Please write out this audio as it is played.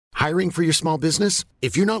Hiring for your small business?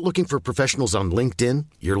 If you're not looking for professionals on LinkedIn,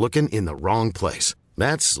 you're looking in the wrong place.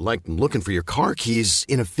 That's like looking for your car keys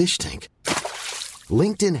in a fish tank.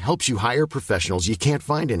 LinkedIn helps you hire professionals you can't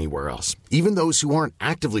find anywhere else, even those who aren't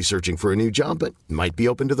actively searching for a new job but might be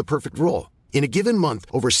open to the perfect role. In a given month,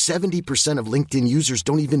 over 70% of LinkedIn users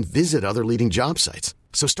don't even visit other leading job sites.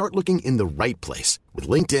 So start looking in the right place. With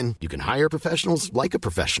LinkedIn, you can hire professionals like a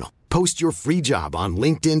professional. Post your free job on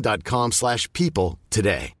linkedin.com/people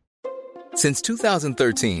today. Since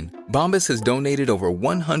 2013, Bombas has donated over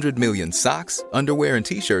 100 million socks, underwear, and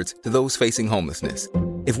T-shirts to those facing homelessness.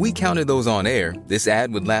 If we counted those on air, this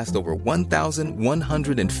ad would last over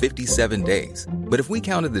 1,157 days. But if we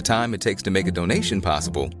counted the time it takes to make a donation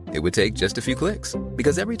possible, it would take just a few clicks.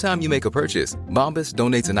 Because every time you make a purchase, Bombas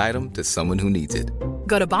donates an item to someone who needs it.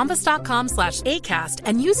 Go to bombas.com/ACAST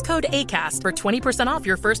and use code ACAST for 20% off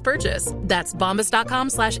your first purchase. That's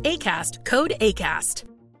bombas.com/ACAST, code ACAST.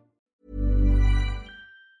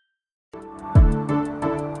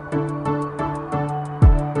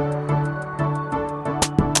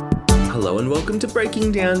 Hello and welcome to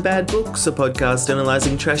Breaking Down Bad Books, a podcast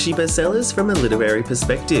analysing trashy bestsellers from a literary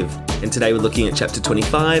perspective. And today we're looking at chapter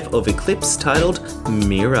 25 of Eclipse, titled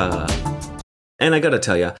Mirror. And I gotta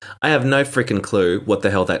tell you, I have no freaking clue what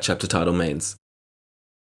the hell that chapter title means.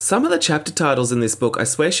 Some of the chapter titles in this book, I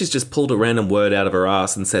swear she's just pulled a random word out of her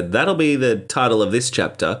ass and said, that'll be the title of this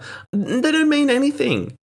chapter. They don't mean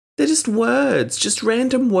anything. They're just words, just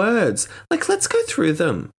random words. Like, let's go through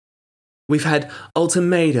them. We've had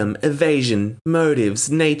ultimatum, evasion, motives,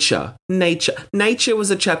 nature. Nature was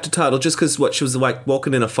a chapter title just because she was like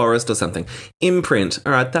walking in a forest or something. Imprint.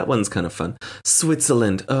 All right, that one's kind of fun.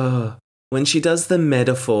 Switzerland. Oh, when she does the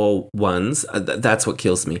metaphor ones, that's what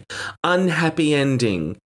kills me. Unhappy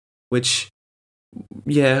ending, which,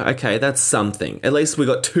 yeah, okay, that's something. At least we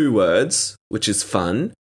got two words, which is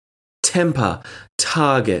fun. Temper,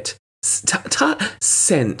 target,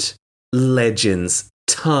 scent, legends.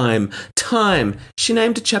 Time. She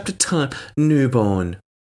named a chapter Time. Newborn.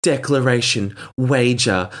 Declaration.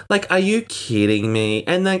 Wager. Like, are you kidding me?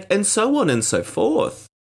 And so on and so forth.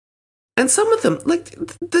 And some of them, like,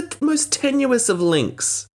 the most tenuous of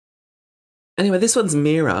links. Anyway, this one's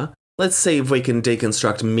Mirror. Let's see if we can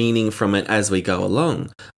deconstruct meaning from it as we go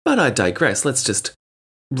along. But I digress. Let's just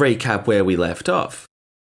recap where we left off.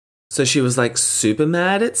 So she was like super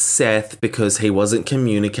mad at Seth because he wasn't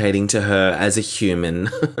communicating to her as a human.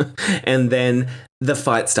 And then the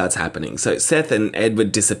fight starts happening. So Seth and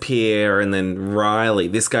Edward disappear, and then Riley,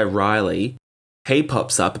 this guy Riley, he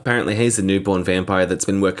pops up. Apparently he's a newborn vampire that's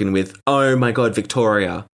been working with, oh my God,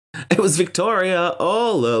 Victoria. It was Victoria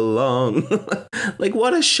all along. Like,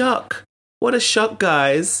 what a shock. What a shock,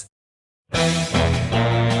 guys.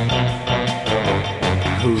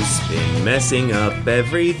 Who's been messing up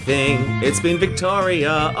everything? It's been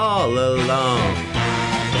Victoria all along.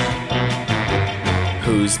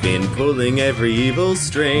 Who's been pulling every evil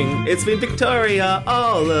string? It's been Victoria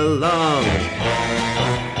all along.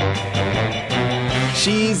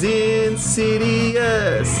 She's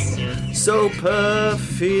insidious, so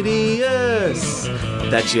perfidious,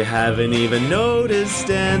 that you haven't even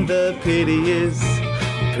noticed, and the pity is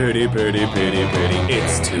pretty.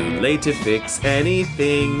 It's too late to fix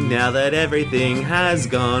anything now that everything has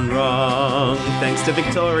gone wrong. Thanks to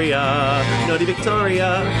Victoria, naughty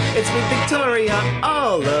Victoria. It's been Victoria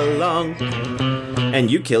all along. And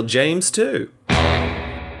you killed James too.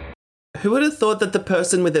 Who would have thought that the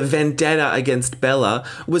person with a vendetta against Bella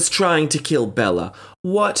was trying to kill Bella?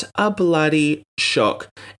 What a bloody shock.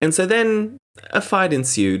 And so then a fight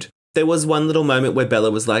ensued. There was one little moment where Bella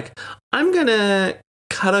was like, I'm gonna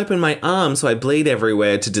cut open my arm so I bleed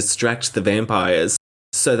everywhere to distract the vampires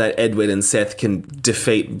so that Edward and Seth can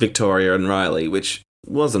defeat Victoria and Riley, which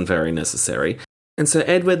wasn't very necessary. And so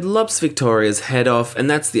Edward lops Victoria's head off, and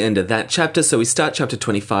that's the end of that chapter. So we start chapter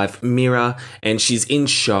 25, Mirror, and she's in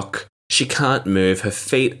shock. She can't move. Her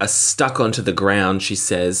feet are stuck onto the ground, she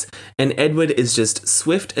says. And Edward is just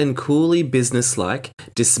swift and coolly businesslike,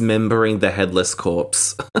 dismembering the headless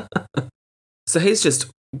corpse. So he's just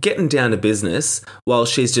getting down to business while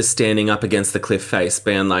she's just standing up against the cliff face,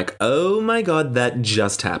 being like, oh my God, that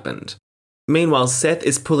just happened. Meanwhile, Seth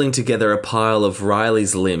is pulling together a pile of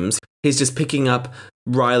Riley's limbs. He's just picking up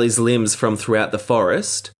Riley's limbs from throughout the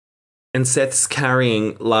forest. And Seth's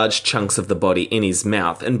carrying large chunks of the body in his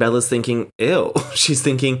mouth. And Bella's thinking, ew. She's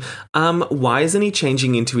thinking, why isn't he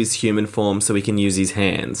changing into his human form so he can use his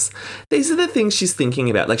hands? These are the things she's thinking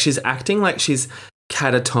about. Like, she's acting like she's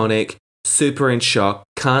catatonic, super in shock,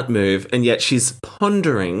 can't move, and yet she's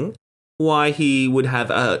pondering why he would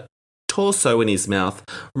have a torso in his mouth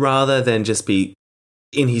rather than just be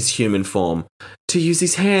in his human form, to use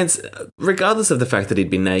his hands, regardless of the fact that he'd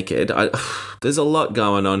been naked. There's a lot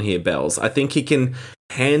going on here, Bells. I think he can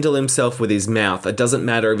handle himself with his mouth. It doesn't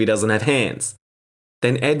matter if he doesn't have hands.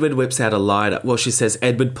 Then Edward whips out a lighter. Well, she says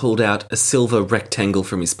Edward pulled out a silver rectangle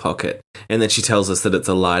from his pocket, and then she tells us that it's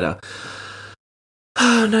a lighter.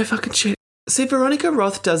 Oh, no fucking shit. See, Veronica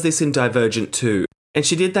Roth does this in Divergent too. And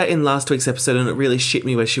she did that in last week's episode, and it really shit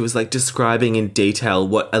me, where she was like describing in detail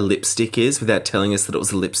what a lipstick is without telling us that it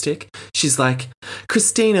was a lipstick. She's like,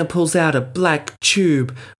 Christina pulls out a black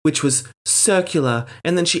tube, which was circular,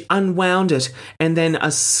 and then she unwound it, and then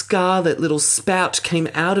a scarlet little spout came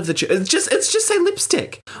out of the tube. It's just a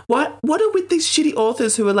lipstick. What are with these shitty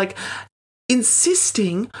authors who are like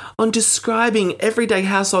insisting on describing everyday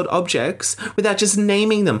household objects without just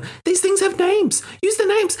naming them? These things have names. Use the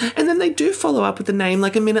names. And then they do follow up with the name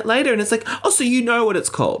like a minute later, and it's like, oh, so you know what it's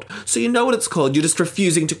called. So you know what it's called. You're just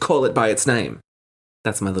refusing to call it by its name.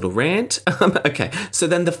 That's my little rant. Okay, so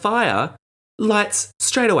then the fire lights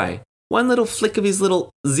straight away. One little flick of his little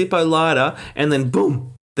Zippo lighter, and then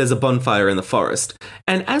boom, there's a bonfire in the forest.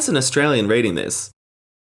 And as an Australian reading this,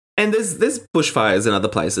 and there's bushfires in other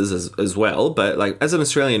places as well, but like as an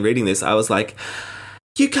Australian reading this, I was like,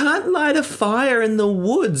 you can't light a fire in the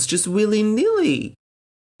woods just willy-nilly.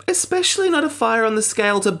 Especially not a fire on the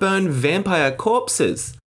scale to burn vampire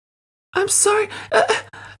corpses. I'm sorry,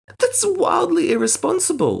 that's wildly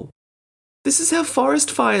irresponsible. This is how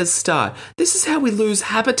forest fires start. This is how we lose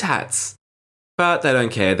habitats. But they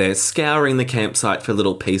don't care. They're scouring the campsite for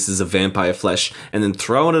little pieces of vampire flesh and then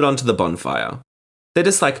throwing it onto the bonfire. They're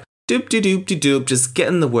just like, doop-de-doop-de-doop, just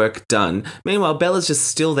getting the work done. Meanwhile, Bella's just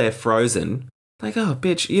still there frozen. Like, oh,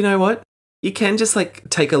 bitch, you know what? You can just, like,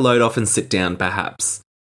 take a load off and sit down, perhaps.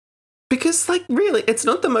 Because, like, really, it's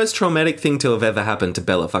not the most traumatic thing to have ever happened to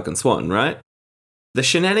Bella fucking Swan, right? The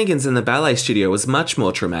shenanigans in the ballet studio was much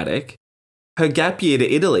more traumatic. Her gap year to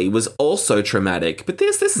Italy was also traumatic, but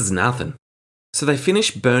this is nothing. So they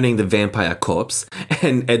finish burning the vampire corpse,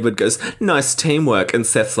 and Edward goes, nice teamwork, and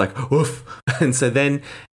Seth's like, woof. And so then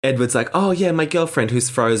Edward's like, oh yeah, my girlfriend who's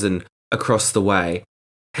frozen across the way.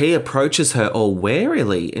 He approaches her all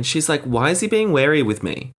warily, and she's like, why is he being wary with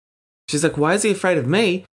me? She's like, why is he afraid of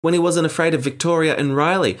me when he wasn't afraid of Victoria and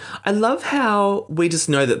Riley? I love how we just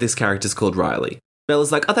know that this character's called Riley.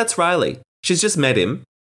 Bella's like, oh, that's Riley. She's just met him,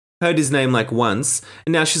 heard his name like once,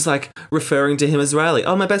 and now she's like referring to him as Riley.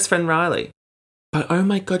 Oh, my best friend Riley. But oh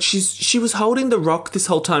my God, she was holding the rock this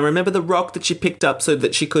whole time. Remember the rock that she picked up so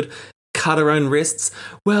that she could cut her own wrists?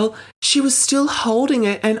 Well, she was still holding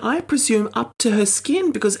it, and I presume up to her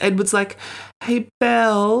skin, because Edward's like, hey,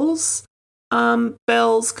 Bells,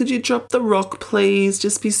 could you drop the rock, please?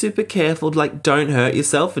 Just be super careful, like, don't hurt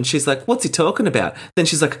yourself. And she's like, what's he talking about? Then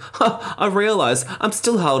she's like, I realise I'm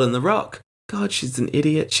still holding the rock. God, she's an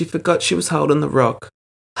idiot. She forgot she was holding the rock.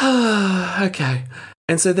 Okay.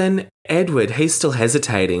 And so then Edward, he's still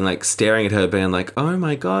hesitating, like staring at her, being like, oh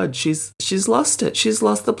my God, she's lost it. She's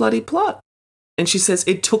lost the bloody plot. And she says,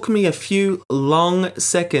 it took me a few long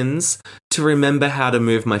seconds to remember how to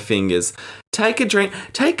move my fingers. Take a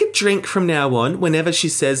drink from now on whenever she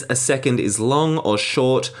says a second is long or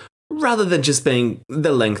short, rather than just being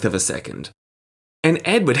the length of a second. And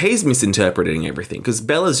Edward, he's misinterpreting everything because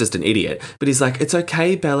Bella's just an idiot. But he's like, it's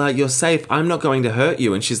okay, Bella, you're safe. I'm not going to hurt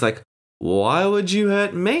you. And she's like, why would you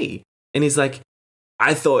hurt me? And he's like,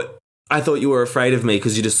 I thought you were afraid of me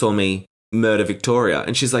because you just saw me murder Victoria.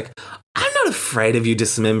 And she's like, I'm not afraid of you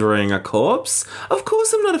dismembering a corpse. Of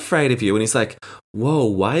course I'm not afraid of you. And he's like, whoa,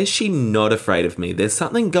 why is she not afraid of me? There's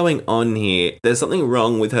something going on here. There's something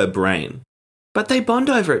wrong with her brain. But they bond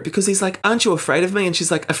over it because he's like, aren't you afraid of me? And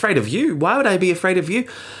she's like, afraid of you? Why would I be afraid of you?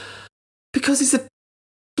 Because he's a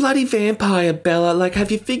bloody vampire, Bella. Like,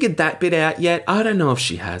 have you figured that bit out yet? I don't know if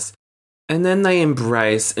she has. And then they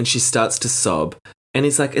embrace and she starts to sob. And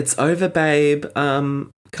he's like, it's over, babe.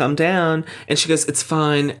 Calm down. And she goes, it's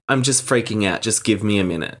fine. I'm just freaking out. Just give me a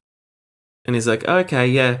minute. And he's like, okay,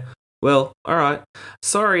 yeah. Well, all right.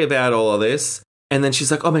 Sorry about all of this. And then she's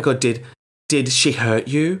like, oh my God, did she hurt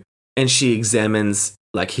you? And she examines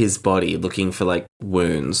like his body looking for like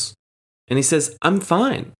wounds. And he says, I'm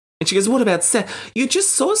fine. And she goes, what about Seth? You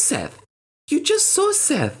just saw Seth.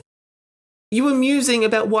 You were musing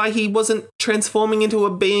about why he wasn't transforming into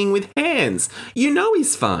a being with hands. You know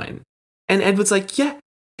he's fine. And Edward's like, yeah,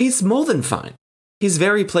 he's more than fine. He's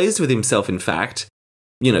very pleased with himself, in fact,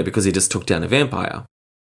 because he just took down a vampire.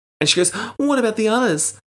 And she goes, what about the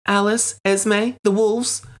others? Alice, Esme, the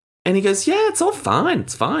wolves? And he goes, yeah, it's all fine.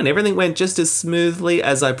 It's fine. Everything went just as smoothly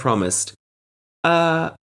as I promised.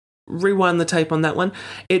 Rewind the tape on that one.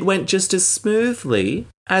 It went just as smoothly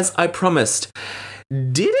as I promised.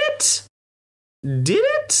 Did it? Did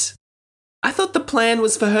it? I thought the plan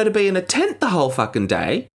was for her to be in a tent the whole fucking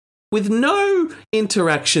day with no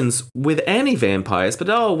interactions with any vampires, but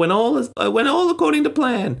went all according to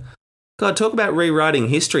plan. God, talk about rewriting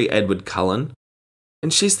history, Edward Cullen.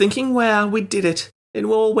 And she's thinking, wow, we did it. It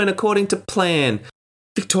all went according to plan.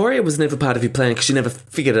 Victoria was never part of your plan because she never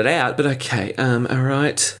figured it out, but okay, all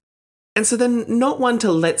right. And so then, not one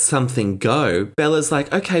to let something go, Bella's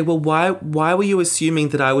like, okay, well, why were you assuming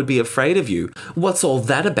that I would be afraid of you? What's all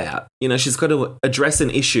that about? You know, she's got to address an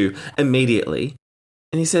issue immediately.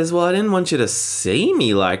 And he says, well, I didn't want you to see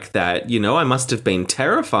me like that. You know, I must have been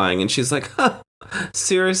terrifying. And she's like, huh,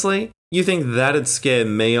 seriously? You think that'd scare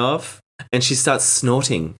me off? And she starts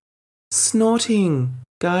snorting. Snorting,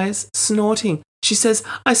 guys, snorting. She says,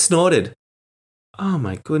 I snorted. Oh,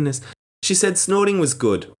 my goodness. She said snorting was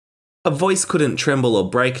good. Her voice couldn't tremble or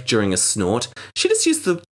break during a snort. She just used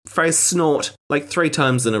the phrase snort like 3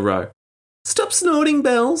 times in a row. Stop snorting,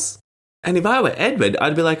 Bells. And if I were Edward,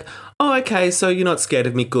 I'd be like, oh, okay, so you're not scared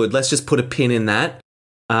of me. Good. Let's just put a pin in that.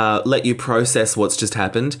 Let you process what's just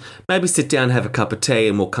happened. Maybe sit down, have a cup of tea,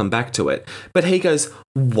 and we'll come back to it. But he goes,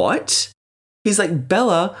 what? He's like,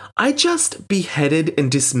 Bella, I just beheaded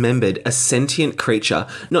and dismembered a sentient creature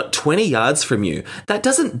not 20 yards from you. That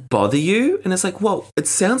doesn't bother you? And it's like, well, it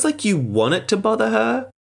sounds like you want it to bother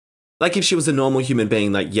her. Like if she was a normal human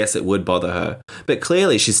being, like, yes, it would bother her. But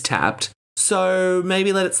clearly she's tapped, so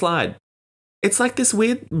maybe let it slide. It's like this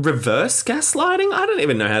weird reverse gaslighting. I don't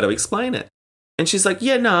even know how to explain it. And she's like,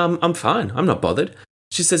 yeah, no, I'm fine. I'm not bothered.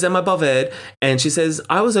 She says, am I bothered? And she says,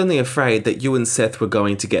 I was only afraid that you and Seth were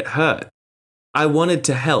going to get hurt. I wanted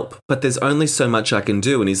to help, but there's only so much I can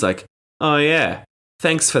do. And he's like, oh, yeah.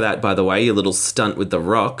 Thanks for that, by the way, you little stunt with the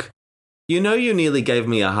rock. You know you nearly gave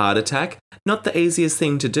me a heart attack. Not the easiest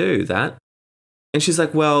thing to do, that. And she's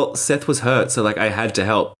like, well, Seth was hurt, so, like, I had to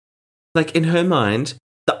help. Like, in her mind,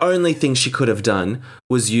 the only thing she could have done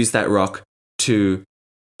was use that rock to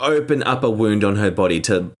open up a wound on her body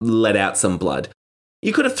to let out some blood.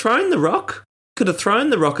 You could have thrown the rock. Could have thrown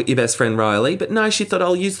the rock at your best friend Riley, but no, she thought,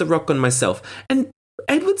 I'll use the rock on myself. And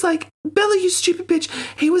Edward's like, Bella, you stupid bitch.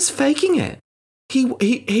 He was faking it.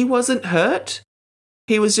 He wasn't hurt.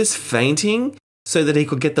 He was just fainting so that he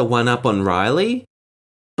could get the one up on Riley.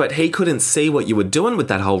 But he couldn't see what you were doing with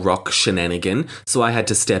that whole rock shenanigan, so I had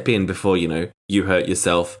to step in before, you hurt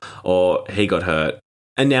yourself or he got hurt.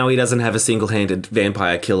 And now he doesn't have a single-handed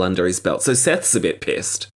vampire kill under his belt, so Seth's a bit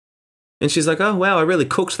pissed. And she's like, oh, wow, I really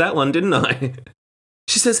cooked that one, didn't I?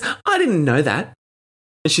 She says, I didn't know that.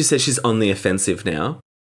 And she says she's on the offensive now.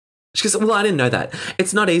 She goes, well, I didn't know that.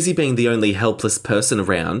 It's not easy being the only helpless person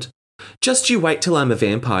around. Just you wait till I'm a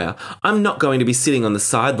vampire. I'm not going to be sitting on the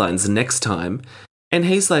sidelines next time. And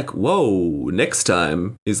he's like, whoa, next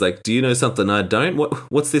time? He's like, do you know something I don't?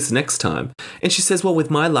 What's this next time? And she says, well,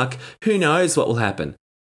 with my luck, who knows what will happen?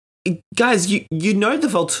 Guys, you know the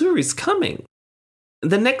Volturi's coming.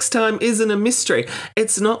 The next time isn't a mystery.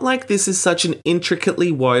 It's not like this is such an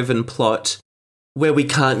intricately woven plot where we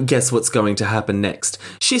can't guess what's going to happen next.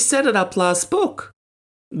 She set it up last book.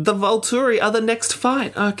 The Volturi are the next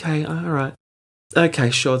fight. Okay, all right. Okay,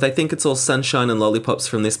 sure. They think it's all sunshine and lollipops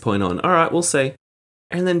from this point on. All right, we'll see.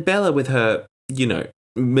 And then Bella, with her,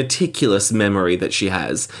 meticulous memory that she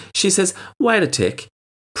has, she says, wait a tick.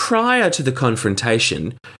 Prior to the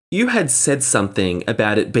confrontation, you had said something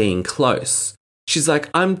about it being close. She's like,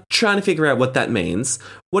 I'm trying to figure out what that means.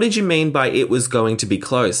 What did you mean by it was going to be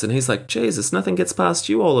close? And he's like, Jesus, nothing gets past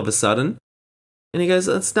you all of a sudden. And he goes,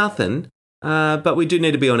 it's nothing, but we do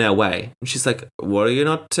need to be on our way. And she's like, what are you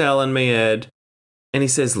not telling me, Ed? And he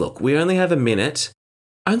says, look, we only have a minute.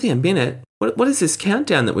 Only a minute? What is this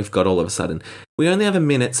countdown that we've got all of a sudden? We only have a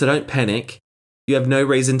minute, so don't panic. You have no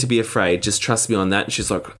reason to be afraid. Just trust me on that. And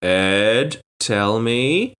she's like, Ed, tell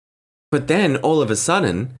me. But then, all of a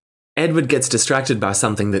sudden, Edward gets distracted by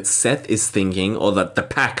something that Seth is thinking, or that the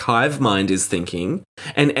pack hive mind is thinking,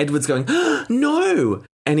 and Edward's going, oh, no!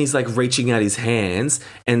 And he's like reaching out his hands,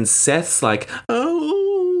 and Seth's like,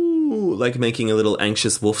 oh, like making a little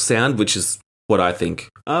anxious wolf sound, which is what I think,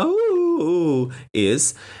 oh,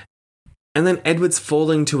 is. And then Edward's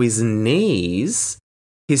falling to his knees,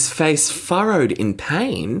 his face furrowed in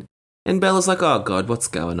pain, and Bella's like, oh God, what's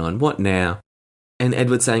going on? What now? And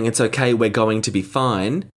Edward's saying, it's okay, we're going to be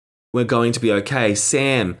fine. We're going to be okay.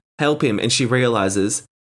 Sam, help him. And she realizes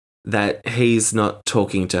that he's not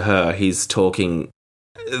talking to her. He's talking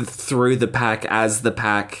through the pack as the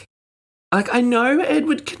pack. Like, I know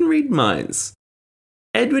Edward can read minds.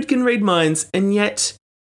 Edward can read minds, and yet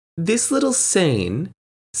this little scene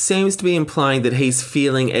seems to be implying that he's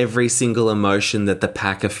feeling every single emotion that the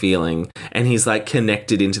pack are feeling, and he's like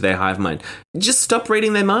connected into their hive mind. Just stop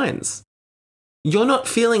reading their minds. You're not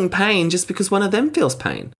feeling pain just because one of them feels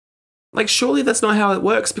pain. Like, surely that's not how it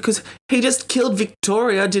works, because he just killed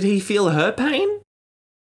Victoria. Did he feel her pain?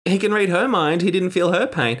 He can read her mind. He didn't feel her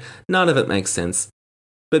pain. None of it makes sense.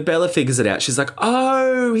 But Bella figures it out. She's like,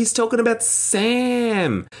 oh, he's talking about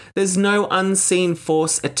Sam. There's no unseen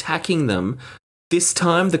force attacking them. This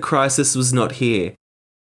time, the crisis was not here.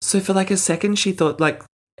 So for like a second, she thought like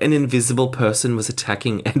an invisible person was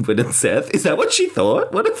attacking Edward and Seth. Is that what she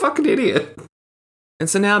thought? What a fucking idiot. And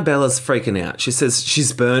so now Bella's freaking out. She says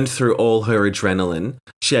she's burned through all her adrenaline.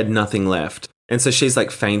 She had nothing left. And so she's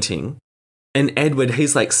like fainting. And Edward,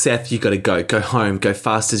 he's like, Seth, you got to go home, go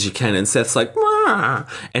fast as you can. And Seth's like, Wah!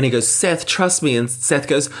 And he goes, Seth, trust me. And Seth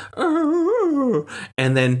goes, oh.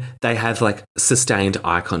 And then they have like sustained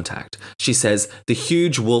eye contact. She says, the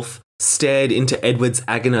huge wolf stared into Edward's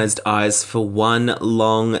agonized eyes for one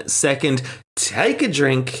long second. Take a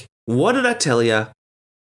drink. What did I tell you?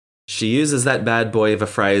 She uses that bad boy of a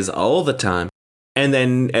phrase all the time. And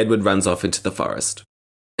then Edward runs off into the forest.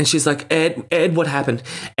 And she's like, Ed, what happened?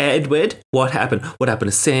 Edward, what happened? What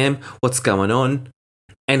happened to Sam? What's going on?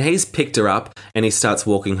 And he's picked her up and he starts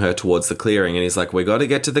walking her towards the clearing. And he's like, we got to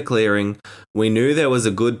get to the clearing. We knew there was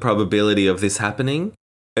a good probability of this happening.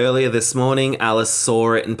 Earlier this morning, Alice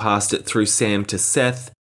saw it and passed it through Sam to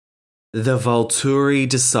Seth. The Volturi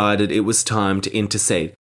decided it was time to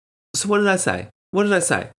intercede. So what did I say? What did I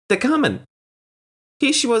say? They're coming.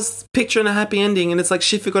 Here she was picturing a happy ending, and it's like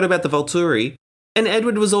she forgot about the Volturi. And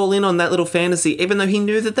Edward was all in on that little fantasy, even though he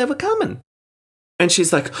knew that they were coming. And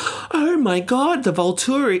she's like, oh my God, the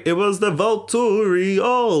Volturi. It was the Volturi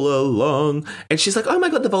all along. And she's like, oh my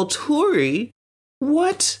God, the Volturi?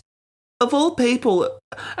 What? Of all people,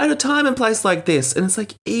 at a time and place like this. And it's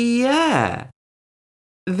like, yeah.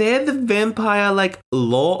 They're the vampire, like,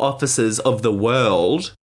 law officers of the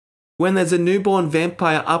world. When there's a newborn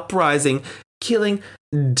vampire uprising, killing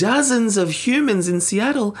dozens of humans in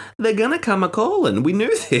Seattle, they're gonna come a-calling. We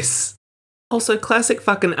knew this. Also, classic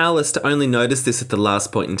fucking Alice to only notice this at the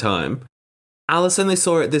last point in time. Alice only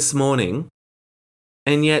saw it this morning,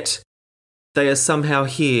 and yet they are somehow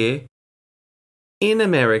here in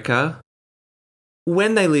America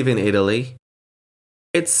when they live in Italy.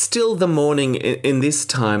 It's still the morning in this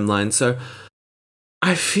timeline, so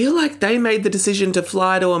I feel like they made the decision to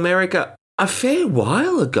fly to America a fair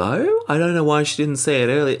while ago. I don't know why she didn't say it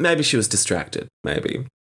earlier. Maybe she was distracted. Maybe.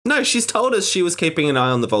 No, she's told us she was keeping an eye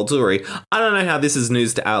on the Volturi. I don't know how this is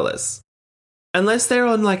news to Alice. Unless they're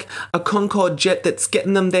on like a Concorde jet that's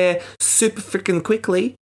getting them there super freaking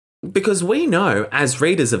quickly. Because we know, as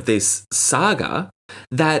readers of this saga,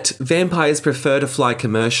 that vampires prefer to fly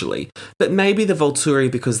commercially. But maybe the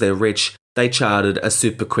Volturi, because they're rich, they chartered a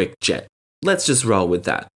super quick jet. Let's just roll with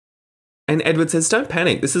that. And Edward says, don't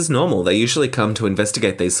panic, this is normal. They usually come to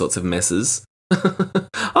investigate these sorts of messes.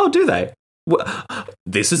 Oh, do they? Well,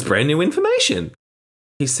 this is brand new information.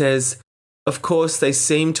 He says, of course, they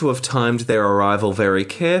seem to have timed their arrival very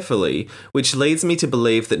carefully, which leads me to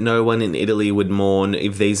believe that no one in Italy would mourn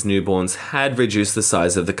if these newborns had reduced the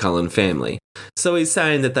size of the Cullen family. So he's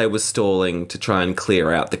saying that they were stalling to try and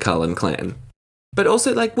clear out the Cullen clan. But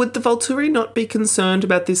also, like, would the Volturi not be concerned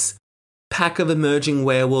about this pack of emerging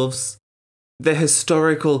werewolves? The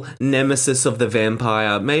historical nemesis of the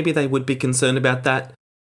vampire. Maybe they would be concerned about that.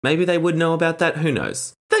 Maybe they would know about that. Who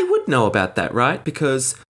knows? They would know about that, right?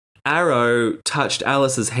 Because Arrow touched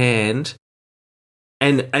Alice's hand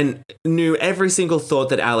and knew every single thought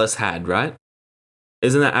that Alice had, right?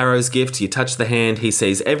 Isn't that Arrow's gift? You touch the hand, he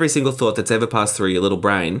sees every single thought that's ever passed through your little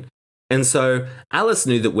brain. And so Alice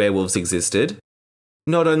knew that werewolves existed,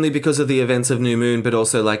 not only because of the events of New Moon, but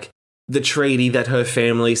also like the treaty that her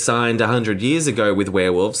family signed 100 years ago with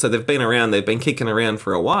werewolves. So they've been around, they've been kicking around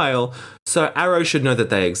for a while. So Arrow should know that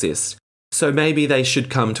they exist. So maybe they should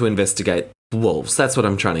come to investigate wolves. That's what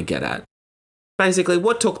I'm trying to get at. Basically,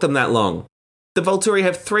 what took them that long? The Volturi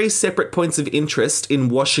have 3 separate points of interest in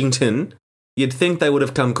Washington. You'd think they would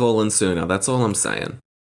have come calling sooner. That's all I'm saying.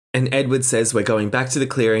 And Edward says we're going back to the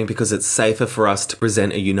clearing because it's safer for us to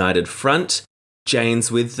present a united front.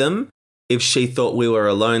 Jane's with them. If she thought we were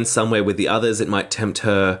alone somewhere with the others, it might tempt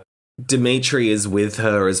her. Dimitri is with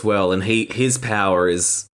her as well, and his power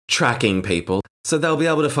is tracking people. So they'll be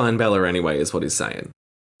able to find Bella anyway, is what he's saying.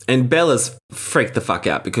 And Bella's freaked the fuck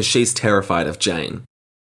out because she's terrified of Jane.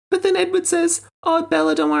 But then Edward says, oh,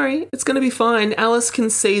 Bella, don't worry. It's going to be fine. Alice can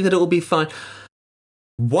see that it will be fine.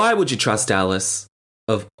 Why would you trust Alice?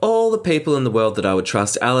 Of all the people in the world that I would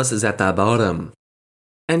trust, Alice is at the bottom.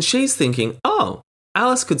 And she's thinking, oh,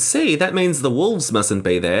 Alice could see that means the wolves mustn't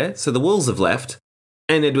be there, so the wolves have left.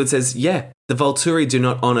 And Edward says, yeah, the Volturi do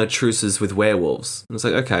not honour truces with werewolves. And it's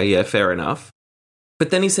like, okay, yeah, fair enough. But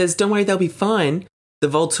then he says, don't worry, they'll be fine. The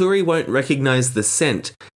Volturi won't recognise the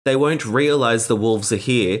scent. They won't realise the wolves are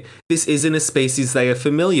here. This isn't a species they are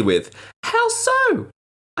familiar with. How so?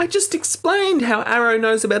 I just explained how Arrow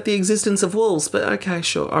knows about the existence of wolves, but okay,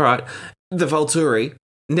 sure, all right. The Volturi,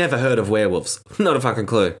 never heard of werewolves. Not a fucking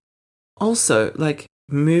clue. Also,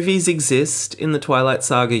 movies exist in the Twilight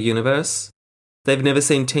Saga universe. They've never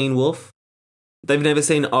seen Teen Wolf. They've never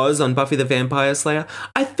seen Oz on Buffy the Vampire Slayer.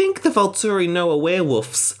 I think the Volturi know are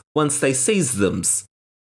werewolves once they seize them.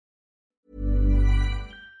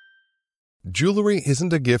 Jewelry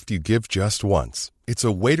isn't a gift you give just once. It's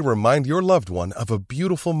a way to remind your loved one of a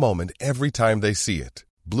beautiful moment every time they see it.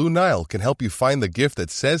 Blue Nile can help you find the gift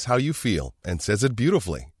that says how you feel and says it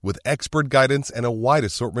beautifully, with expert guidance and a wide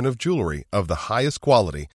assortment of jewelry of the highest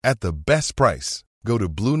quality at the best price. Go to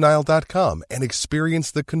BlueNile.com and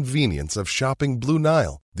experience the convenience of shopping Blue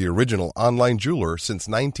Nile, the original online jeweler since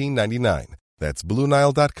 1999. That's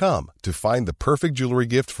BlueNile.com to find the perfect jewelry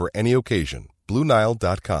gift for any occasion.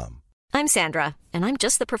 BlueNile.com. I'm Sandra, and I'm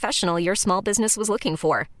just the professional your small business was looking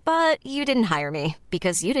for. But you didn't hire me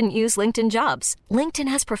because you didn't use LinkedIn Jobs. LinkedIn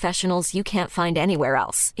has professionals you can't find anywhere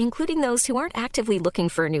else, including those who aren't actively looking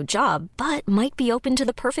for a new job, but might be open to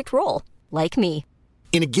the perfect role, like me.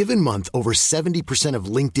 In a given month, over 70% of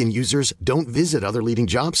LinkedIn users don't visit other leading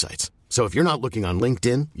job sites. So if you're not looking on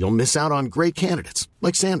LinkedIn, you'll miss out on great candidates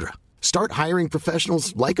like Sandra. Start hiring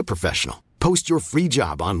professionals like a professional. Post your free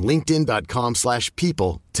job on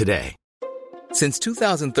linkedin.com/people today. Since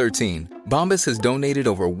 2013, Bombas has donated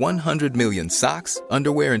over 100 million socks,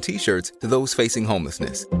 underwear, and T-shirts to those facing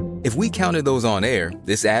homelessness. If we counted those on air,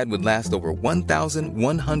 this ad would last over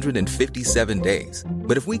 1,157 days.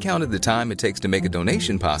 But if we counted the time it takes to make a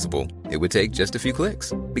donation possible, it would take just a few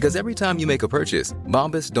clicks. Because every time you make a purchase,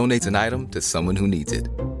 Bombas donates an item to someone who needs it.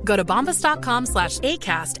 Go to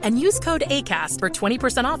bombas.com/ACAST and use code ACAST for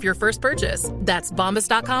 20% off your first purchase. That's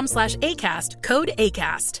bombas.com/ACAST, code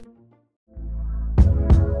ACAST.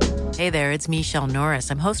 Hey there, it's Michelle Norris.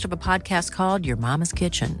 I'm host of a podcast called Your Mama's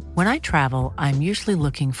Kitchen. When I travel, I'm usually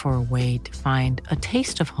looking for a way to find a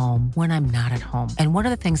taste of home when I'm not at home. And one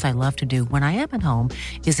of the things I love to do when I am at home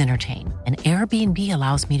is entertain. And Airbnb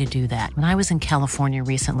allows me to do that. When I was in California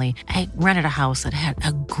recently, I rented a house that had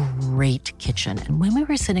a great kitchen. And when we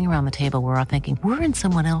were sitting around the table, we were all thinking, we're in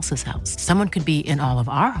someone else's house. Someone could be in all of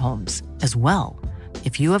our homes as well.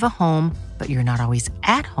 If you have a home, but you're not always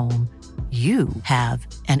at home, you have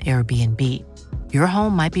an Airbnb. Your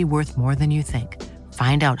home might be worth more than you think.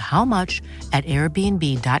 Find out how much at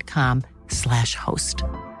airbnb.com/host.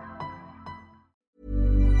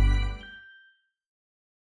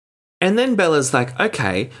 And then Bella's like,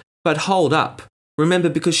 okay, but hold up. Remember,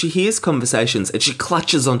 because she hears conversations and she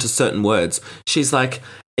clutches onto certain words. She's like,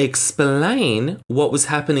 explain what was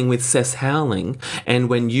happening with Sess Howling and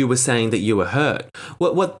when you were saying that you were hurt.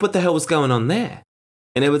 What the hell was going on there?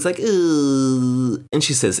 And Edward's like, ugh. And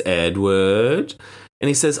she says, Edward. And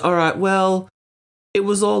he says, all right, well, it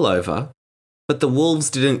was all over. But the wolves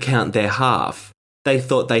didn't count their half. They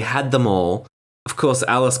thought they had them all. Of course,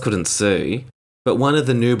 Alice couldn't see. But one of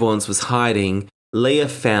the newborns was hiding. Leah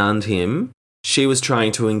found him. She was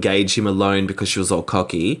trying to engage him alone because she was all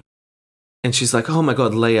cocky. And she's like, oh my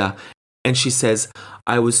God, Leah. And she says,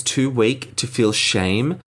 I was too weak to feel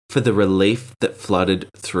shame for the relief that flooded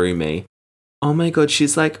through me. Oh my God,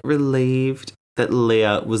 she's like relieved that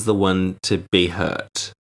Leah was the one to be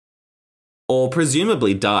hurt. Or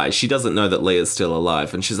presumably die. She doesn't know that Leah's still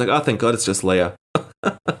alive. And she's like, oh, thank God it's just Leah.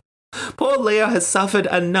 Poor Leah has suffered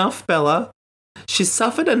enough, Bella. She's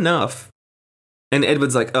suffered enough. And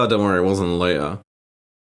Edward's like, oh, don't worry, it wasn't Leah.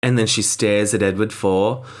 And then she stares at Edward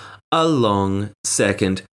for a long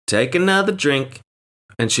second. Take another drink.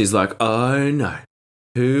 And she's like, oh no.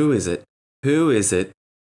 Who is it? Who is it?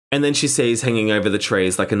 And then she sees hanging over the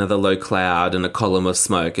trees like another low cloud and a column of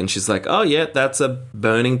smoke. And she's like, oh, yeah, that's a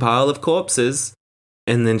burning pile of corpses.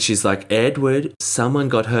 And then she's like, Edward, someone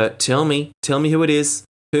got hurt. Tell me who it is.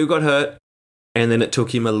 Who got hurt? And then it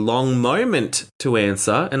took him a long moment to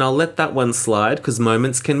answer. And I'll let that one slide because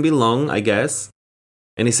moments can be long, I guess.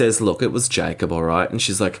 And he says, look, it was Jacob, all right. And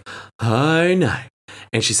she's like, oh, no.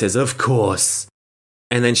 And she says, of course.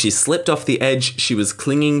 And then she slipped off the edge she was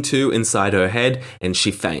clinging to inside her head and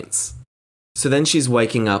she faints. So then she's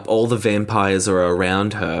waking up, all the vampires are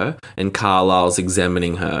around her and Carlisle's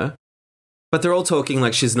examining her. But they're all talking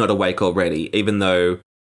like she's not awake already, even though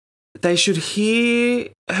they should hear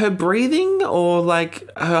her breathing or like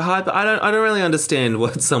her heart. I don't really understand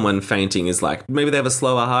what someone fainting is like. Maybe they have a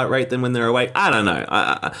slower heart rate than when they're awake. I don't know.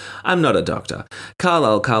 I'm not a doctor.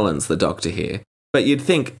 Carlisle Cullen's the doctor here. But you'd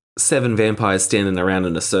think 7 vampires standing around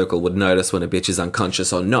in a circle would notice when a bitch is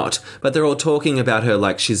unconscious or not. But they're all talking about her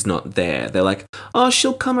like she's not there. They're like, oh,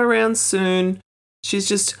 she'll come around soon. She's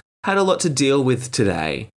just had a lot to deal with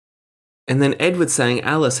today. And then Edward's saying,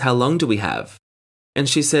 Alice, how long do we have? And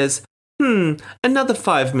she says, another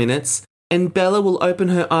 5 minutes, and Bella will open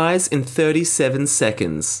her eyes in 37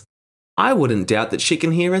 seconds. I wouldn't doubt that she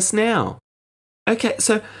can hear us now. Okay,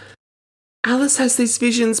 so Alice has these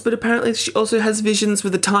visions, but apparently she also has visions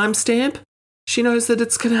with a timestamp. She knows that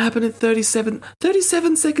it's going to happen in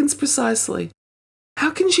 37 seconds precisely.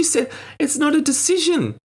 How can she say it's not a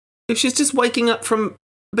decision? If she's just waking up from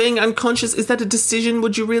being unconscious, is that a decision?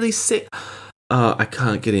 Would you really say? Oh, I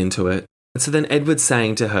can't get into it. So then Edward's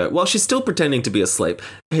saying to her, while she's still pretending to be asleep,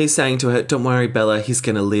 he's saying to her, don't worry, Bella, he's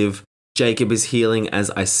going to live. Jacob is healing as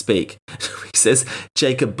I speak. He says,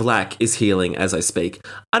 Jacob Black is healing as I speak.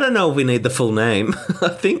 I don't know if we need the full name. I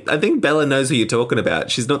think Bella knows who you're talking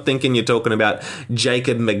about. She's not thinking you're talking about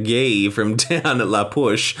Jacob McGee from down at La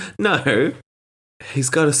Push. No. He's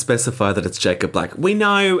got to specify that it's Jacob Black. We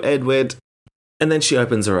know, Edward. And then she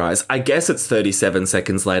opens her eyes. I guess it's 37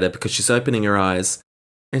 seconds later because she's opening her eyes.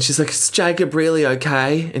 And she's like, is Jacob really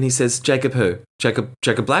okay? And he says, Jacob who?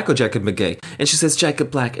 Jacob Black or Jacob McGee? And she says, Jacob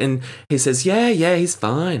Black. And he says, yeah, he's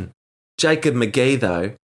fine. Jacob McGee,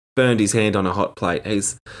 though, burned his hand on a hot plate.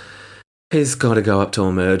 He's got to go up to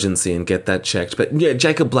emergency and get that checked. But yeah,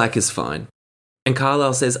 Jacob Black is fine. And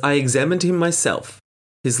Carlisle says, I examined him myself.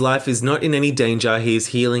 His life is not in any danger. He is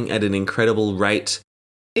healing at an incredible rate,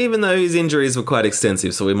 even though his injuries were quite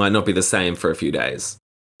extensive, so we might not be the same for a few days.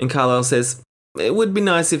 And Carlisle says, it would be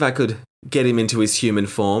nice if I could get him into his human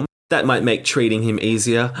form. That might make treating him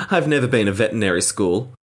easier. I've never been to veterinary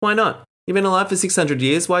school. Why not? You've been alive for 600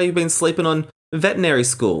 years. Why have you been sleeping on veterinary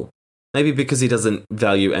school? Maybe because he doesn't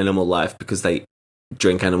value animal life because they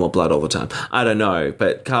drink animal blood all the time. I don't know.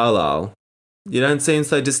 But Carlisle, you don't seem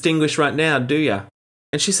so distinguished right now, do you?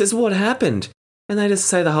 And she says, what happened? And they just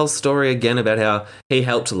say the whole story again about how he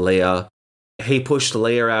helped Leah. He pushed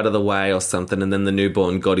Leah out of the way or something, and then the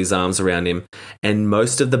newborn got his arms around him, and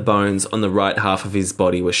most of the bones on the right half of his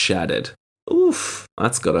body were shattered. Oof,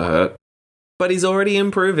 that's gotta hurt. But he's already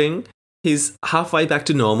improving. He's halfway back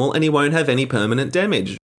to normal, and he won't have any permanent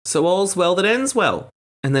damage. So all's well that ends well.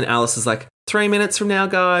 And then Alice is like, 3 minutes from now,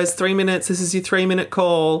 guys, 3 minutes, this is your 3-minute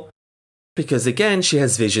call. Because again, she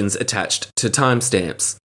has visions attached to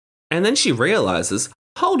timestamps. And then she realises,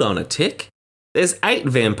 hold on a tick. There's 8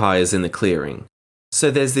 vampires in the clearing. So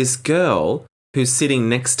there's this girl who's sitting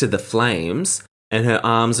next to the flames and her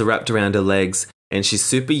arms are wrapped around her legs and she's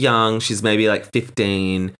super young. She's maybe like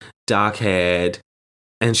 15, dark-haired,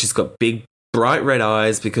 and she's got big, bright red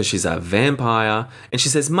eyes because she's a vampire. And she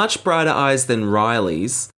says much brighter eyes than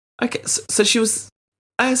Riley's. Okay, so she was,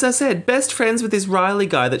 as I said, best friends with this Riley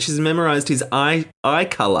guy that she's memorised his eye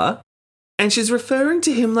colour, and she's referring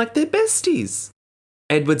to him like they're besties.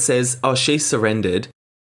 Edward says, oh, she surrendered.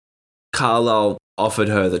 Carlisle offered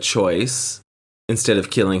her the choice. Instead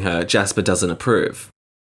of killing her, Jasper doesn't approve.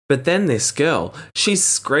 But then this girl, she's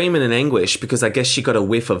screaming in anguish because I guess she got a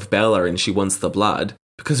whiff of Bella and she wants the blood.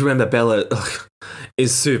 Because remember, Bella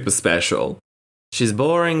is super special. She's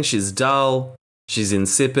boring, she's dull, she's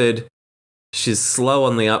insipid, she's slow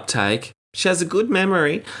on the uptake, she has a good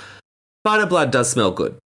memory, but her blood does smell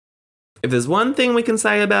good. If there's one thing we can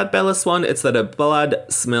say about Bella Swan, it's that her blood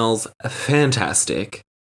smells fantastic.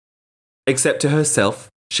 Except to herself.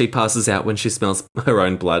 She passes out when she smells her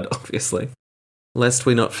own blood, obviously. Lest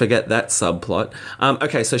we not forget that subplot.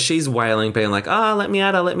 Okay, so she's wailing, being like, let me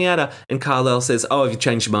at her. And Carlisle says, have you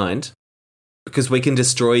changed your mind? Because we can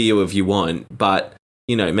destroy you if you want, but,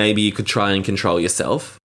 maybe you could try and control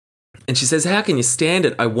yourself. And she says, how can you stand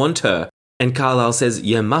it? I want her. And Carlisle says,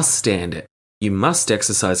 you must stand it. You must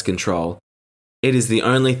exercise control. It is the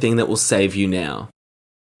only thing that will save you now.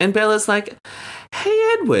 And Bella's like,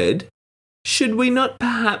 hey, Edward, should we not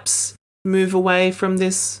perhaps move away from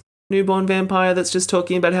this newborn vampire that's just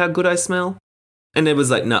talking about how good I smell? And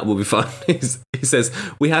Edward's like, we'll be fine. He says,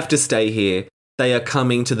 we have to stay here. They are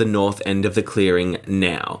coming to the north end of the clearing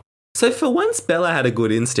now. So for once, Bella had a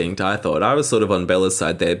good instinct, I thought. I was sort of on Bella's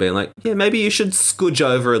side there, being like, yeah, maybe you should scooge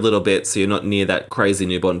over a little bit so you're not near that crazy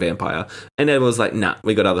newborn vampire. And Edward was like,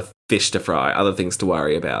 we got other fish to fry, other things to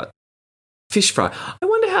worry about. Fish fry. I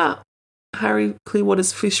wonder how Harry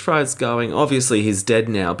Clearwater's fish fry is going. Obviously, he's dead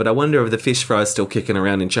now, but I wonder if the fish fry is still kicking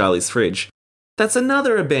around in Charlie's fridge. That's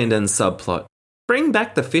another abandoned subplot. bring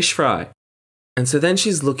back the fish fry. And so then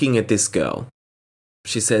she's looking at this girl.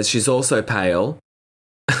 She says she's also pale.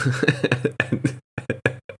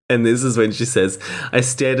 And this is when she says, I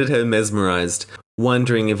stared at her mesmerised,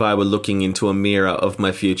 wondering if I were looking into a mirror of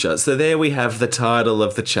my future. So there we have the title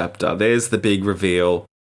of the chapter. There's the big reveal.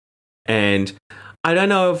 And I don't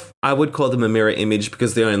know if I would call them a mirror image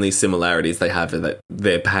because the only similarities they have are that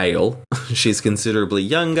they're pale. She's considerably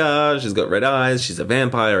younger, she's got red eyes, she's a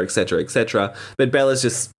vampire, etc., etc. But Bella's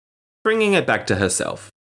just bringing it back to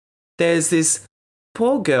herself. There's this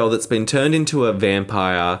poor girl that's been turned into a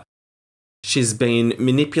vampire. She's been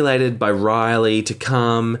manipulated by Riley to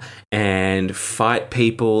come and fight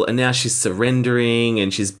people, and now she's surrendering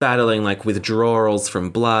and she's battling like withdrawals from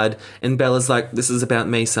blood. And Bella's like, this is about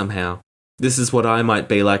me somehow. This is what I might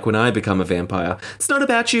be like when I become a vampire. It's not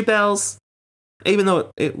about you, Bells. Even though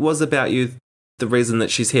it was about you, the reason that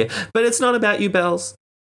she's here. But it's not about you, Bells.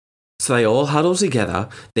 So they all huddle together.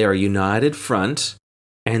 They're a united front.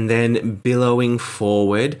 And then billowing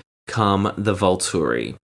forward come the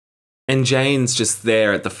Volturi. And Jane's just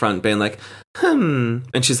there at the front being like, And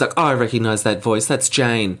she's like, oh, I recognise that voice. That's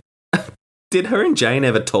Jane. Did her and Jane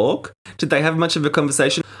ever talk? Did they have much of a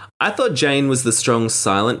conversation? I thought Jane was the strong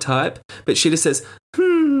silent type, but she just says,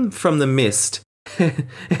 from the mist.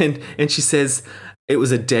 and she says, it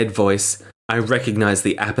was a dead voice. I recognise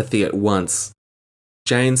the apathy at once.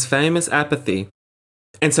 Jane's famous apathy.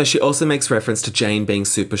 And so she also makes reference to Jane being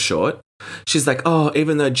super short. She's like, oh,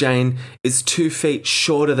 even though Jane is 2 feet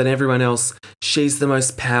shorter than everyone else, she's the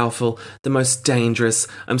most powerful, the most dangerous.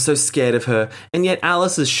 I'm so scared of her. And yet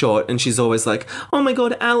Alice is short and she's always like, oh my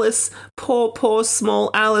God, Alice, poor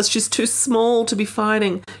small Alice. She's too small to be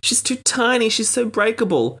fighting. She's too tiny. She's so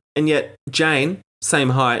breakable. And yet Jane, same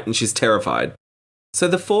height, and she's terrified. So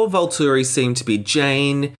the 4 Volturi seem to be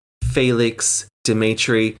Jane, Felix,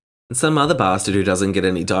 Dimitri, and some other bastard who doesn't get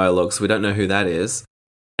any dialogue, so we don't know who that is.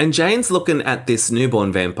 And Jane's looking at this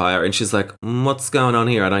newborn vampire and she's like, what's going on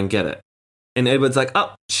here? I don't get it. And Edward's like,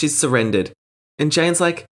 oh, she's surrendered. And Jane's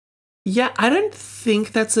like, yeah, I don't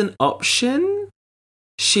think that's an option.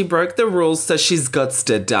 She broke the rules, so she's got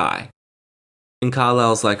to die. And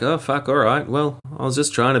Carlisle's like, oh, fuck, all right. Well, I was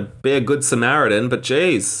just trying to be a good Samaritan, but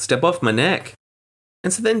geez, step off my neck.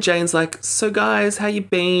 And so then Jane's like, so guys, how you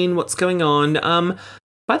been? What's going on?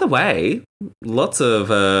 By the way, lots of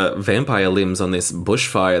vampire limbs on this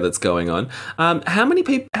bushfire that's going on. How many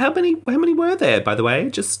were there, by the way?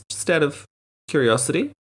 Just out of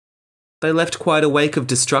curiosity. They left quite a wake of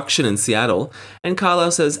destruction in Seattle. And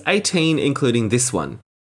Carlisle says 18, including this one.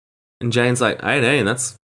 And Jane's like, 18,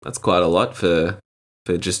 that's quite a lot for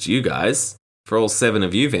just you guys, for all 7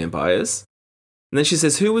 of you vampires. And then she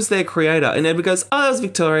says, who was their creator? And Edward goes, oh, it was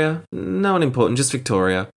Victoria. No one important, just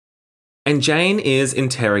Victoria. And Jane is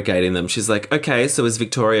interrogating them. She's like, okay, so is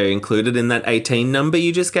Victoria included in that 18 number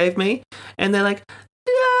you just gave me? And they're like,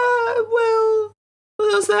 yeah, well,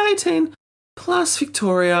 it was the 18 plus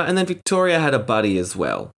Victoria. And then Victoria had a buddy as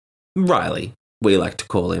well. Riley, we like to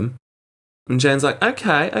call him. And Jane's like,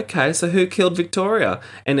 okay, so who killed Victoria?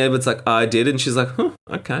 And Edward's like, I did. And she's like,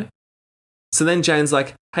 okay. So then Jane's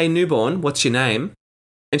like, hey, newborn, what's your name?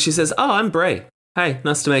 And she says, oh, I'm Bree. Hey,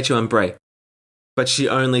 nice to meet you, I'm Bree. But she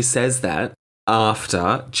only says that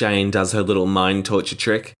after Jane does her little mind torture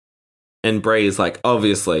trick. And Bree is like,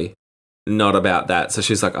 obviously not about that. So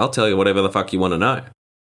she's like, I'll tell you whatever the fuck you want to know.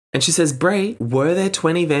 And she says, Bree, were there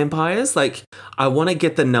 20 vampires? Like, I want to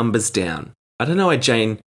get the numbers down. I don't know why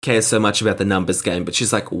Jane cares so much about the numbers game, but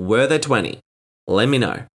she's like, were there 20? Let me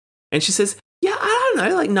know. And she says, yeah, I don't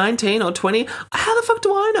know, like 19 or 20. How the fuck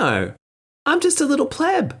do I know? I'm just a little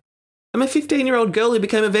pleb. I'm a 15-year-old girl who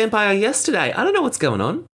became a vampire yesterday. I don't know what's going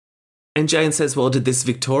on. And Jane says, well, did this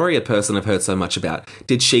Victoria person I've heard so much about,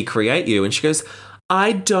 did she create you? And she goes,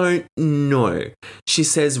 I don't know. She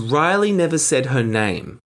says, Riley never said her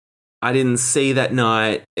name. I didn't see that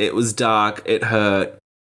night. It was dark. It hurt.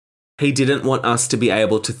 He didn't want us to be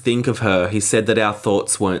able to think of her. He said that our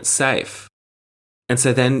thoughts weren't safe. And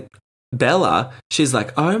so then Bella, she's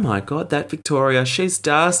like, oh my God, that Victoria, she's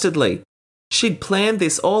dastardly. She'd planned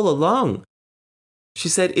this all along. She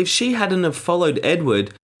said if she hadn't have followed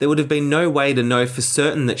Edward, there would have been no way to know for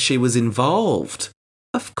certain that she was involved.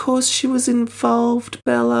 Of course she was involved,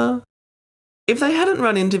 Bella. If they hadn't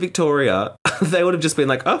run into Victoria, they would have just been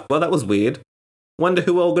like, oh, well, that was weird. Wonder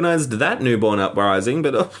who organised that newborn uprising,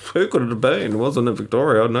 but who could it have been? Wasn't it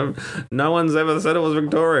Victoria? No one's ever said it was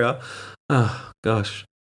Victoria. Oh, gosh.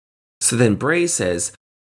 So then Bree says,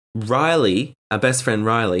 Riley, our best friend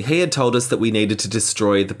Riley, he had told us that we needed to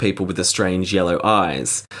destroy the people with the strange yellow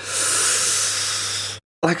eyes.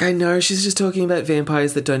 Like, I know she's just talking about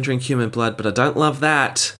vampires that don't drink human blood, but I don't love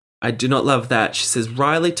that. I do not love that. She says,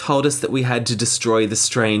 Riley told us that we had to destroy the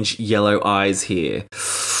strange yellow eyes here.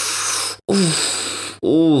 Oof.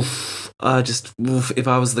 Oof. If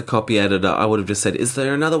I was the copy editor, I would have just said, is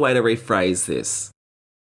there another way to rephrase this?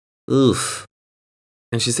 Oof.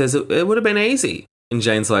 And she says, it would have been easy. And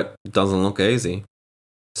Jane's like, doesn't look easy.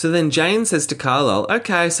 So then Jane says to Carlisle,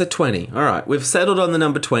 okay, so 20. All right, we've settled on the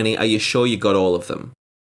number 20. Are you sure you got all of them?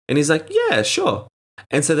 And he's like, yeah, sure.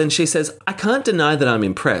 And so then she says, I can't deny that I'm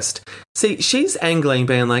impressed. See, she's angling,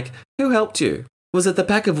 being like, who helped you? Was it the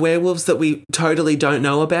pack of werewolves that we totally don't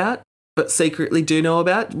know about, but secretly do know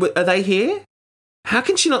about? Are they here? How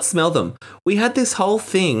can she not smell them? We had this whole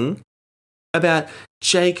thing about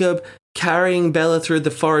Jacob carrying Bella through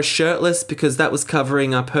the forest shirtless because that was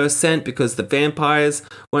covering up her scent because the vampires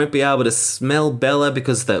won't be able to smell Bella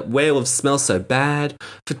because the werewolves smell so bad.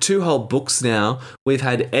 For 2 whole books now, we've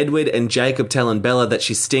had Edward and Jacob telling Bella that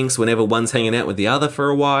she stinks whenever one's hanging out with the other for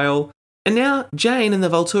a while. And now Jane and the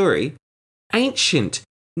Volturi, ancient,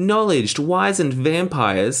 knowledged, wizened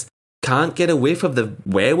vampires, can't get a whiff of the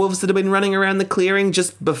werewolves that have been running around the clearing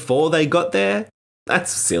just before they got there?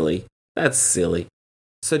 That's silly. That's silly.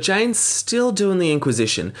 So Jane's still doing the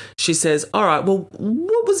Inquisition. She says, all right, well,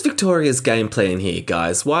 what was Victoria's game plan here,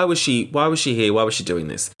 guys? Why was she here? Why was she doing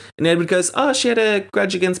this? And Edward goes, oh, she had a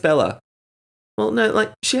grudge against Bella. Well, no,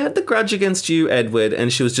 like, she had the grudge against you, Edward,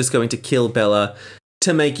 and she was just going to kill Bella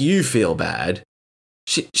to make you feel bad.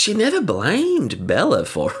 She never blamed Bella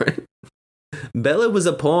for it. Bella was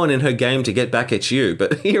a pawn in her game to get back at you,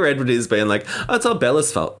 but here Edward is being like, oh, it's all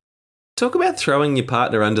Bella's fault. Talk about throwing your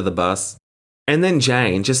partner under the bus. And then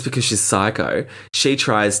Jane, just because she's psycho, she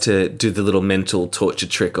tries to do the little mental torture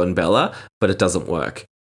trick on Bella, but it doesn't work.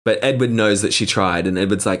 But Edward knows that she tried, and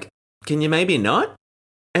Edward's like, can you maybe not?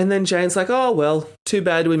 And then Jane's like, oh, well, too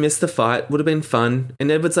bad we missed the fight. Would have been fun.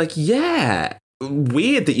 And Edward's like, yeah,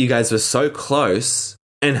 weird that you guys were so close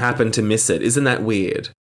and happened to miss it. Isn't that weird?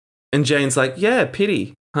 And Jane's like, yeah,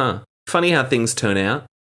 pity. Huh. Funny how things turn out.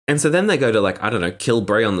 And so then they go to, like, I don't know, kill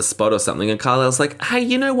Bree on the spot or something. And Carlisle's like, hey,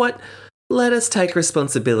 you know what? Let us take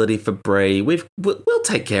responsibility for Bree. We'll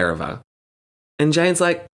take care of her. And Jane's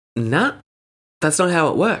like, nah, that's not how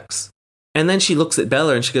it works. And then she looks at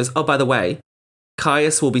Bella and she goes, oh, by the way,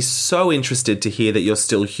 Caius will be so interested to hear that you're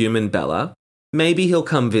still human, Bella. Maybe he'll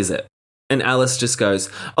come visit. And Alice just goes,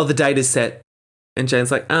 oh, the date is set. And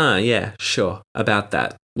Jane's like, yeah, sure, about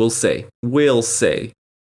that. We'll see. We'll see.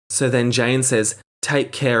 So then Jane says,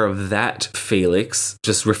 take care of that, Felix,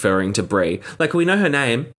 just referring to Bree. Like, we know her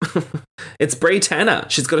name. It's Bree Tanner.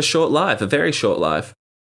 She's got a short life, a very short life.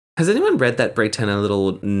 Has anyone read that Bree Tanner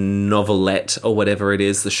little novelette or whatever it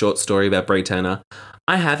is, the short story about Bree Tanner?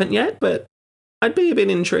 I haven't yet, but I'd be a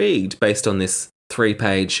bit intrigued based on this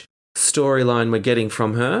 3-page storyline we're getting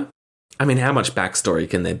from her. I mean, how much backstory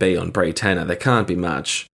can there be on Bree Tanner? There can't be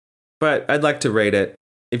much. But I'd like to read it.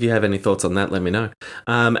 If you have any thoughts on that, let me know.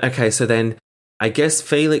 Okay, so then I guess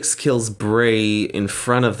Felix kills Bree in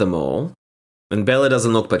front of them all. And Bella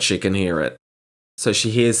doesn't look, but she can hear it. So she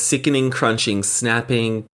hears sickening, crunching,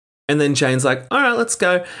 snapping. And then Jane's like, all right, let's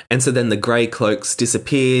go. And so then the grey cloaks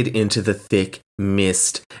disappeared into the thick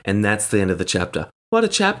mist. And that's the end of the chapter. What a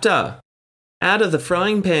chapter! Out of the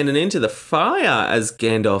frying pan and into the fire, as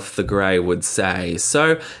Gandalf the Grey would say.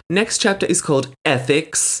 So next chapter is called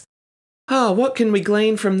Ethics. Oh, what can we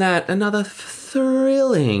glean from that? Another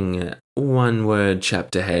thrilling one-word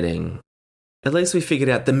chapter heading. At least we figured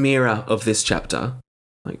out the mirror of this chapter.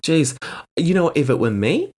 Like, geez, you know, if it were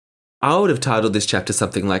me, I would have titled this chapter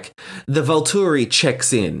something like The Volturi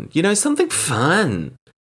Checks In. You know, something fun.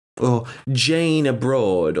 Or Jane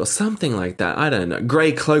Abroad, or something like that. I don't know.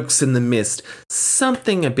 Grey Cloaks in the Mist.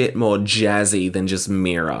 Something a bit more jazzy than just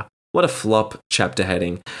mirror. What a flop chapter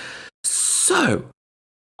heading. So,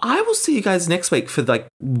 I will see you guys next week for like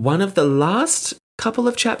one of the last couple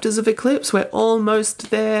of chapters of Eclipse. We're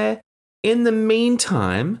almost there. In the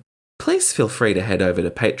meantime, please feel free to head over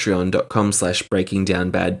to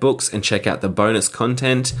patreon.com/breakingdownbadbooks and check out the bonus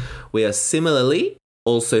content. We are similarly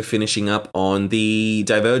also finishing up on the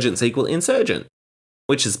Divergent sequel Insurgent,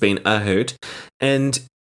 which has been a hoot. And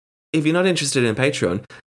if you're not interested in Patreon,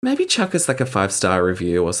 maybe chuck us like a 5-star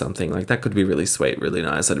review or something. Like, that could be really sweet, really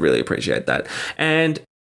nice. I'd really appreciate that. And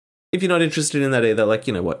if you're not interested in that either, like,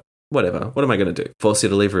 you know what? Whatever. What am I going to do? Force you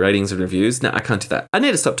to leave ratings and reviews? No, I can't do that. I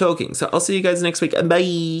need to stop talking. So I'll see you guys next week.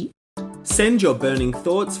 Bye. Send your burning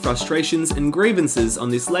thoughts, frustrations, and grievances on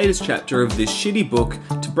this latest chapter of this shitty book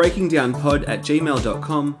to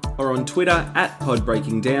breakingdownpod@gmail.com or on Twitter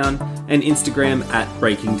 @podbreakingdown and Instagram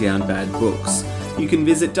 @breakingdownbadbooks. You can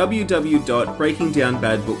visit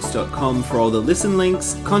www.breakingdownbadbooks.com for all the listen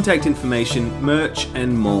links, contact information, merch,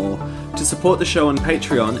 and more. To support the show on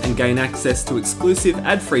Patreon and gain access to exclusive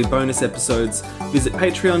ad-free bonus episodes, visit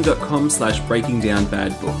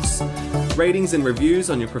patreon.com/breakingdownbadbooks. Ratings and reviews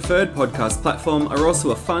on your preferred podcast platform are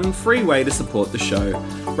also a fun, free way to support the show.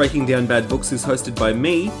 Breaking Down Bad Books is hosted by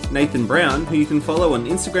me, Nathan Brown, who you can follow on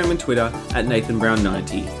Instagram and Twitter at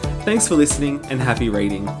NathanBrown90. Thanks for listening and happy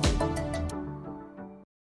reading.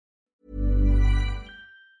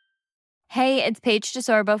 Hey, it's Paige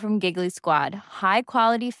DeSorbo from Giggly Squad. High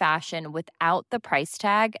quality fashion without the price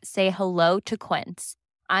tag. Say hello to Quince.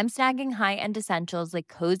 I'm snagging high-end essentials like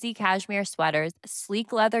cozy cashmere sweaters,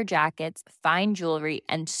 sleek leather jackets, fine jewelry,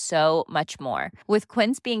 and so much more. With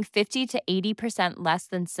Quince being 50 to 80% less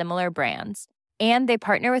than similar brands. And they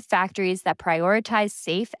partner with factories that prioritize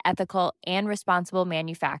safe, ethical, and responsible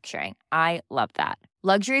manufacturing. I love that.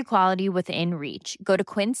 Luxury quality within reach. Go to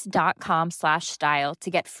quince.com/style to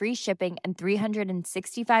get free shipping and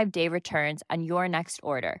 365-day returns on your next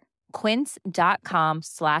order.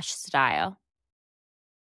 Quince.com/style.